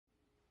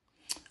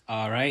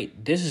All right,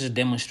 this is a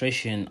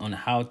demonstration on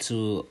how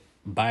to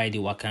buy the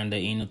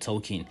Wakanda Inu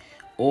token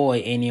or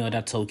any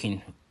other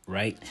token,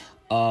 right?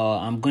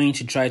 I'm going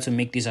to try to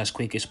make this as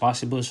quick as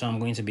possible, so I'm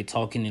going to be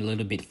talking a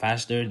little bit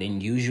faster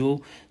than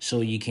usual,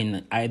 so you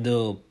can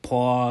either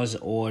pause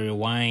or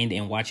rewind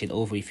and watch it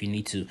over if you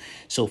need to.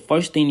 So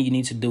first thing you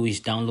need to do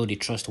is download the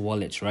Trust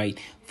Wallet, right?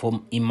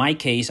 In my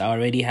case, I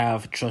already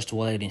have Trust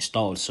Wallet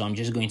installed, so I'm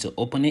just going to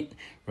open it,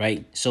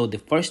 right? So the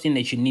first thing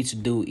that you need to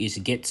do is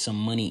get some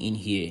money in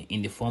here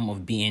in the form of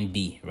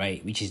BNB,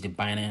 right? Which is the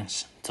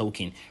Binance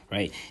token,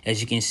 right? As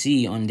you can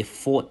see on the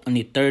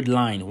third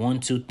line, 1,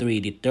 2, 3,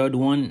 the third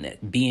one,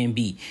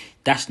 BNB.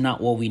 That's not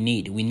what we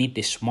need. We need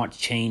the smart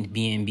chain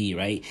BNB,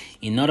 right?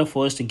 In order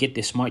for us to get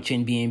the smart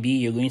chain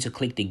BNB, you're going to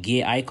click the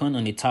gear icon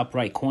on the top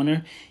right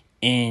corner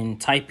and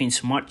type in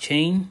smart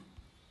chain,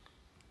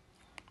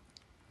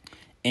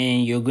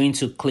 and you're going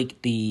to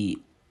click the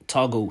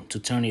toggle to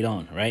turn it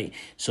on, right?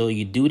 So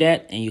you do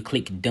that and you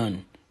click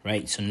done,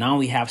 right? So now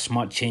we have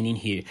smart chain in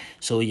here.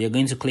 So you're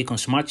going to click on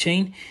smart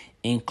chain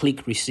and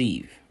click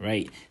receive,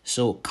 right?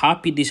 So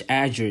copy this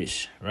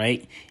address,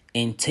 right,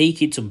 and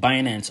take it to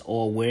Binance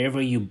or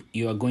wherever you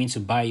are going to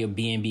buy your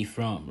BNB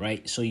from,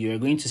 right? So you're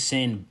going to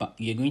send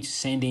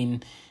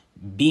in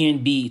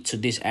BNB to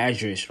this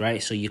address,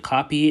 right? So you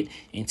copy it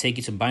and take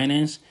it to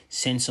Binance,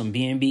 send some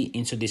BNB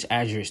into this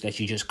address that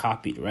you just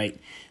copied, right?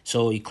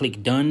 So you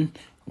click done.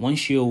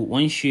 Once you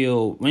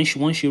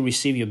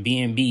receive your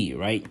BNB,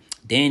 right,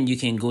 then you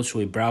can go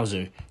to a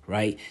browser,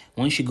 right?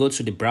 Once you go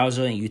to the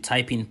browser and you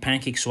type in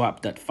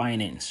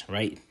Pancakeswap.finance,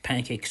 right?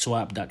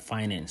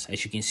 Pancakeswap.finance,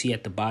 as you can see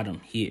at the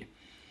bottom here,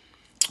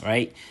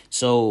 right?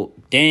 So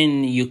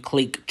then you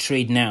click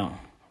trade now,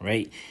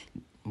 right?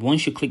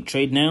 Once you click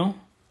trade now,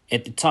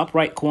 at the top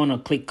right corner,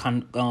 click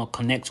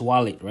connect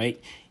wallet,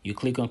 right? You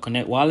click on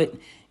connect wallet,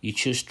 you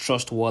choose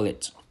trust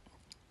wallet.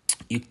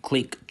 You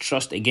click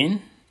trust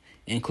again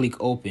and click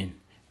open,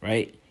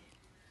 right?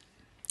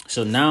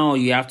 So now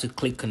you have to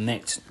click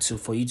connect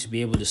for you to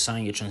be able to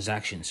sign your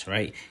transactions,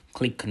 right?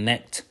 Click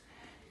connect.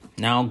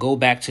 Now go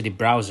back to the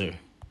browser.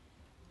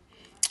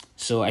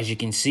 So as you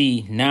can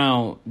see,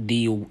 now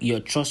your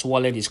Trust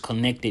Wallet is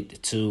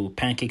connected to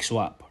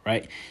Pancakeswap,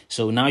 right?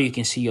 So now you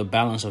can see your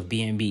balance of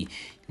BNB.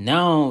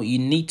 Now you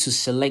need to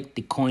select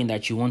the coin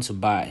that you want to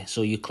buy.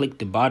 So you click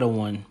the bottom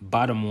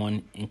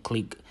one and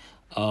click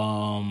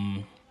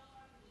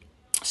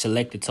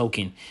select the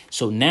token.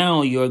 So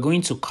now you're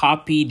going to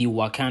copy the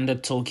Wakanda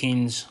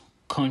token's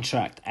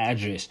contract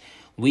address,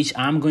 which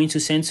I'm going to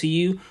send to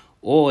you,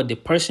 or the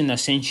person that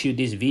sent you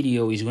this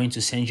video is going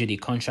to send you the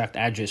contract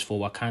address for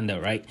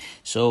Wakanda, right?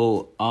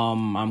 So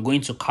I'm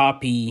going to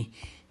copy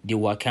the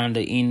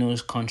Wakanda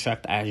Inu's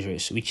contract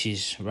address, which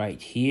is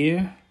right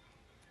here.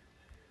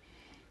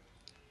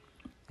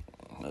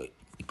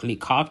 You click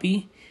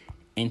copy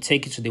and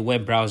take it to the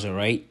web browser,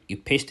 right? You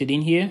paste it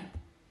in here.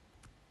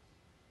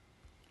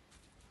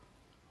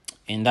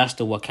 And that's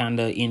the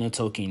Wakanda Inu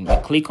token. You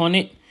click on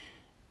it.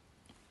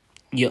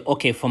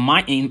 Okay. For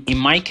in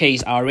my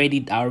case, I already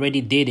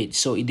did it,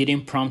 so it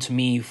didn't prompt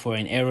me for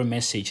an error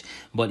message.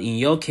 But in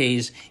your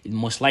case, it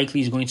most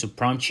likely is going to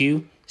prompt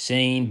you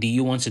saying, "Do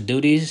you want to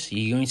do this?"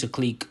 You're going to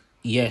click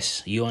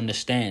yes, you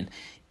understand,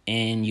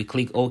 and you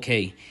click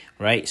OK,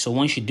 right? So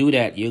once you do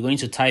that, you're going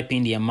to type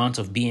in the amount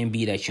of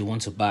BNB that you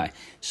want to buy.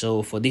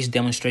 So for this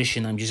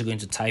demonstration, I'm just going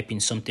to type in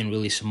something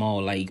really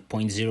small like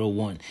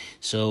 0.01.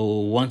 So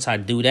once I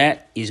do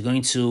that, it's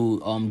going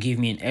to give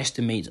me an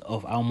estimate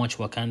of how much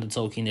Wakanda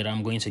token that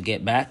I'm going to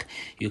get back.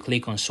 You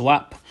click on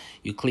swap.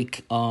 You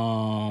click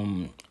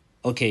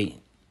okay.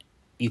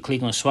 You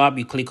click on swap.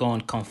 You click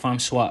on confirm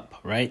swap,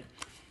 right?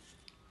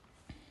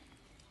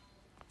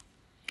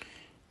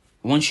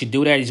 Once you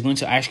do that, it's going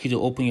to ask you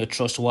to open your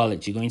Trust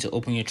Wallet. You're going to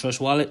open your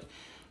Trust Wallet,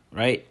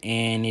 right?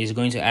 And it's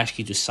going to ask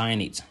you to sign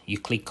it. You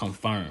click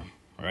confirm,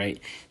 right?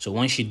 So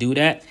once you do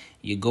that,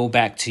 you go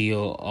back to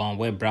your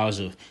web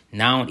browser.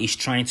 Now it's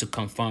trying to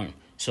confirm.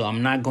 So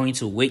I'm not going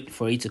to wait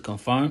for it to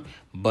confirm,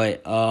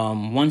 but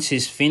once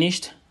it's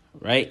finished,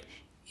 right,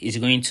 it's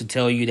going to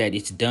tell you that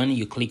it's done.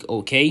 You click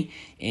OK,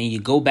 and you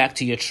go back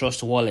to your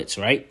Trust Wallets,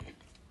 right?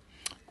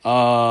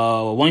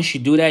 Once you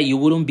do that, you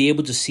wouldn't be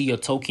able to see your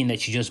token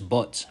that you just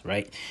bought,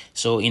 right?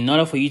 So in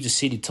order for you to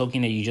see the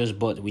token that you just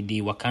bought with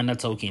the Wakanda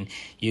token,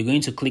 you're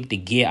going to click the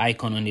gear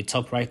icon on the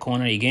top right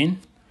corner again,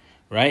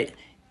 right?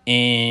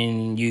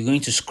 And you're going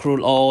to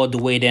scroll all the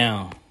way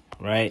down,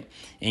 right?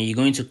 And you're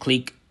going to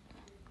click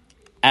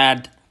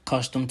add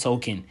custom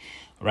token,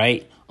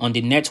 right? On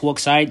the network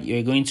side,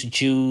 you're going to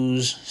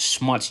choose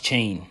smart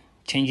chain.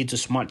 Change it to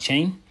smart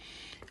chain,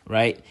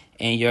 right?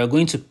 And you're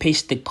going to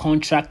paste the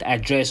contract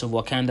address of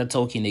Wakanda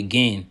token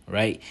again,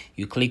 right?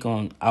 You click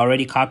on, I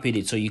already copied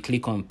it, so you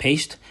click on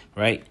paste,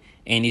 right?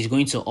 And it's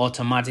going to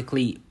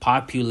automatically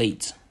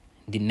populate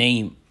the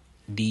name,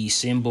 the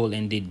symbol,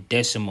 and the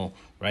decimal,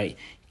 right?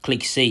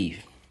 Click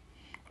save,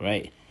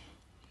 right?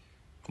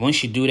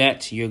 Once you do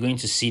that, you're going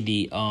to see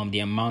the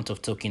amount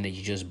of token that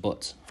you just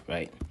bought,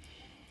 right?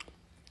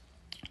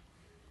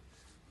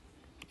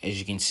 As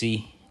you can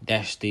see,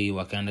 that's the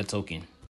Wakanda token.